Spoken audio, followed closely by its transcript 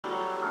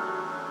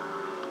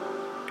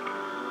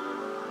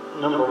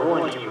number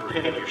one, you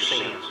repent of your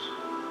sins.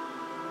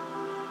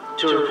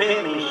 To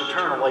repent means to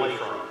turn away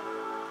from.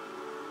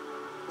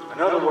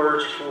 In other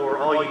words, for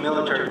all you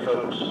military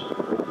folks,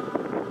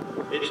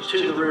 it's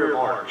to the rear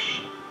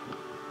march.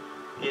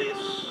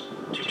 It's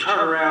to turn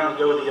around and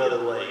go the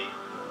other way.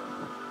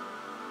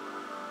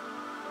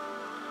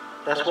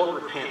 That's what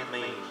repent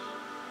means.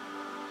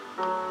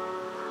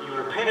 You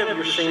repent of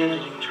your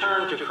sins and you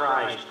turn to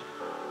Christ,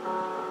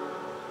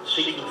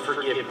 seeking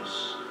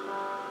forgiveness,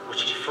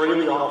 which He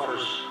freely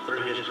offers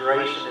through His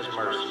grace and His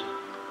mercy.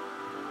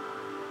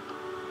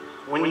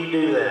 When you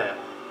do that,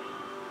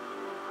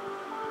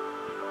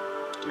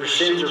 your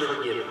sins are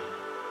forgiven.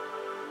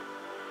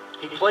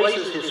 He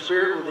places His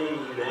Spirit within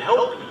you to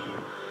help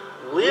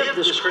you live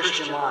this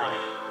Christian life.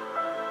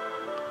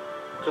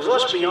 Because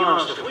let's be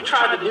honest, if we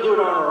tried to do it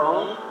on our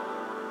own,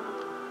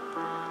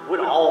 we'd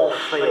all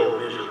fail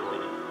miserably.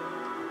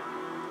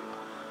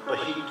 But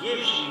He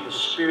gives you the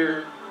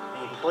Spirit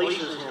and He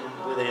places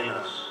Him within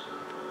us.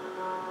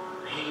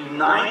 He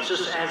unites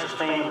us as a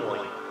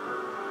family.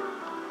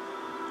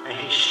 And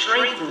He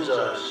strengthens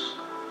us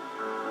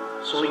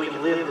so we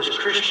can live this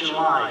Christian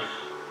life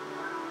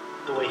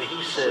the way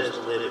He says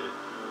to live it.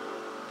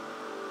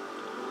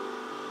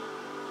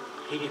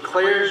 He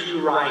declares you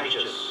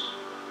righteous,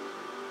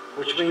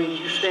 which means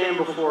you stand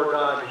before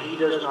God and He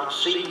does not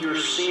see your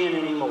sin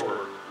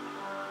anymore.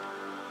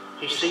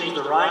 He sees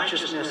the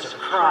righteousness of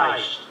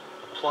Christ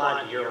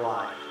applied to your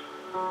life.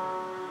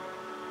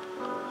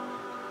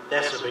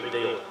 That's a big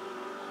deal.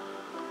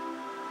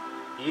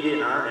 You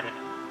didn't earn it.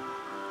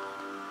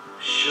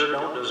 Sure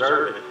don't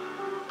deserve it.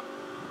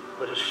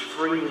 But it's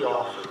freely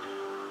offered.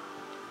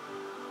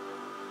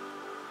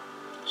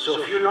 So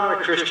if you're not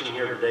a Christian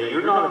here today,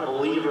 you're not a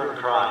believer in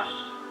Christ,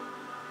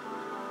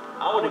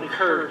 I would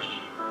encourage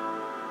you.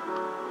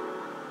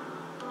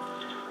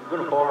 I'm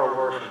going to borrow a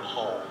word from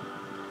Paul.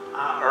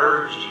 I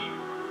urge you.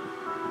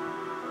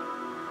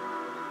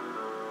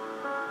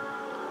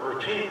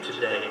 Repent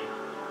today.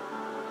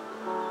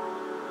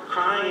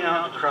 Crying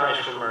out to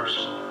Christ for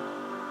mercy.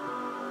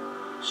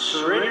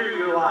 Surrender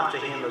your life to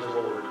Him as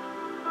Lord.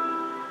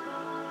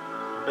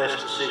 The best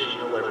decision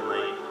you'll ever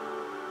make.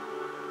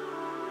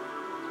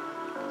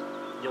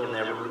 You'll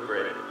never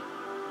regret it.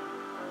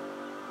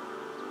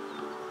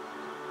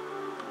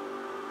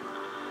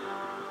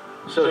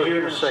 So here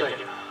in a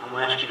second, I'm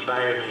going to ask you to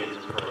bow your heads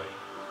and pray.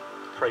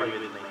 Pray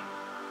with me.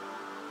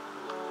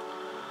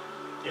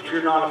 If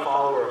you're not a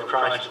follower of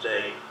Christ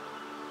today,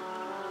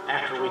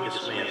 after we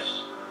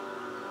dismiss,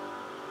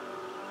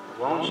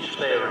 why don't you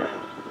stay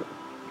around?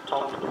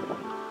 Talk to me.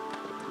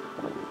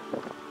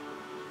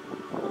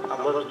 I'd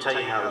love to tell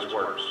you how this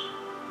works.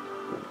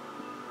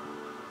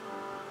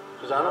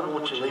 Because I don't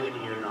want you leaving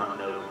here not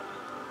knowing.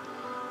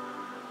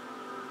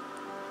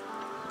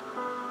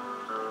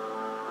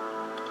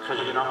 Because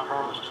you're not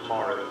promised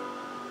tomorrow.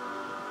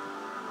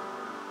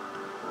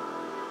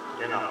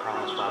 You're not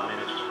promised 5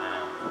 minutes from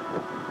now.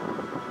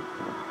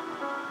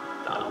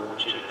 I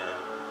want you to know.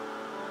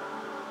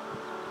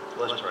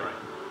 Let's pray.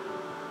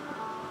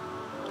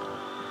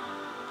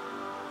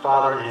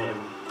 Father in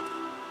heaven,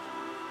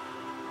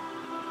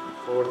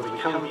 Lord, we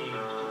come to you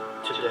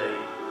today.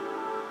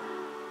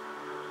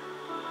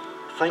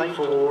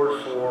 Thankful,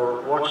 Lord,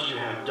 for what you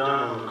have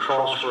done on the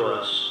cross for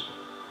us.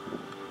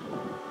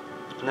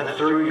 And that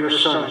through your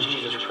Son,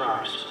 Jesus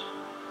Christ,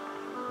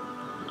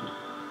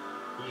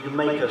 you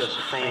make us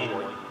a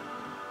family.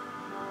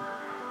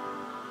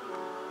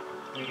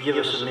 You give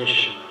us a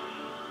mission.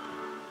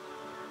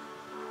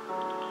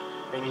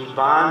 And you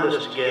bind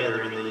us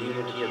together in the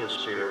unity of the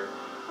Spirit.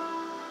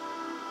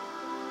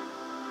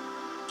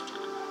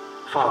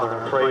 Father,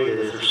 I pray that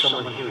if there's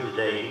someone here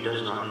today who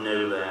does not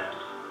know that,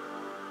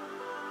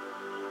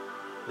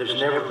 there's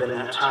never been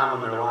that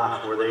time in their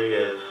life where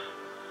they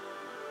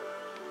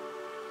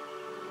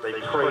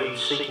prayed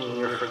seeking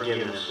your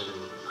forgiveness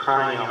and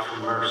crying out for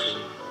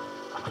mercy.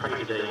 I pray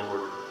today,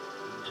 Lord,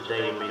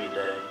 today will be the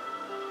day.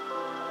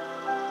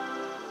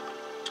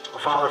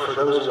 Father, for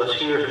those of us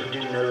here who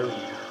do know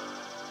you,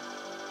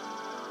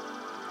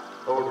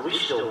 Lord, we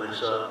still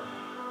mess up.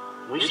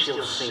 We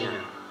still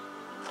sin.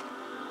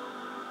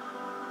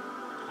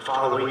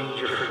 Father, we need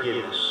your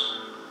forgiveness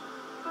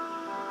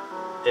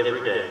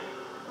every day.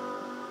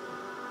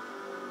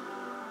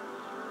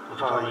 And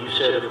Father, you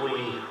said if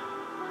we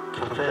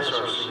confess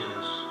our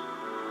sins,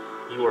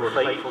 you are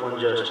faithful and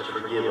just to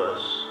forgive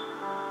us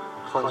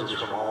and cleanse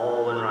us from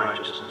all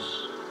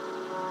unrighteousness.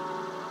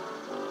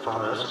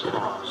 Father, that's a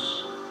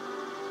promise.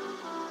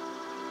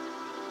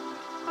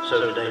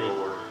 So today,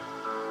 Lord,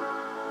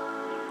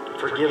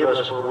 forgive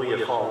us where we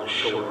have fallen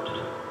short.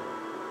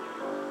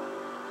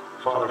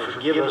 Father,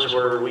 forgive us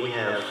where we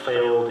have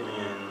failed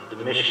in the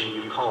mission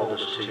you called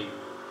us to.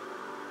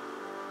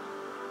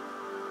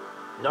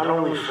 Not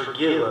only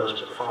forgive us,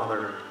 but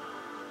Father,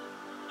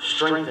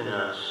 strengthen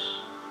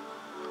us.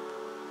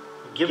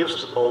 Give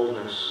us the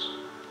boldness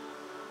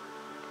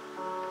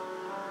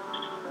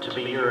to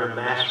be your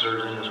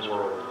ambassadors in this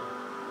world,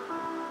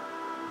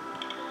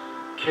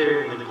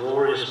 carrying the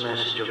glorious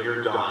message of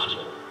your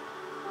gospel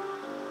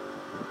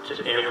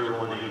to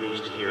everyone who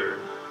needs to hear it.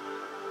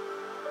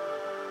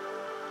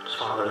 Because,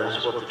 Father,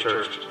 that's what the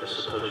church is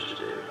supposed to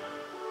do.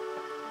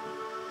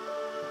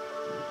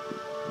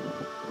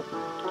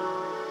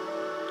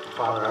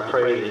 Father, I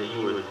pray that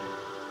you would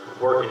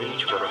work in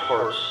each of our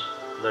hearts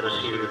that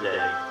is here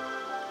today,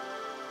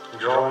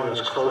 drawing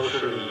us closer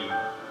to you,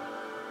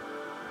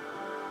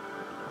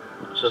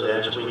 so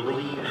that as we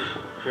leave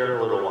here in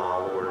a little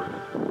while, Lord,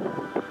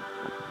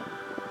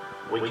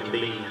 we can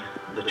be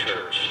the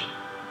church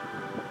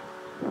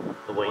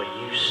the way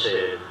you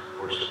said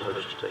we're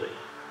supposed to be.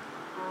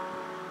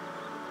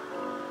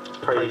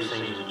 Pray these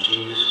things in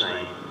Jesus'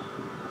 name.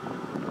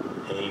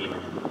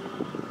 Amen.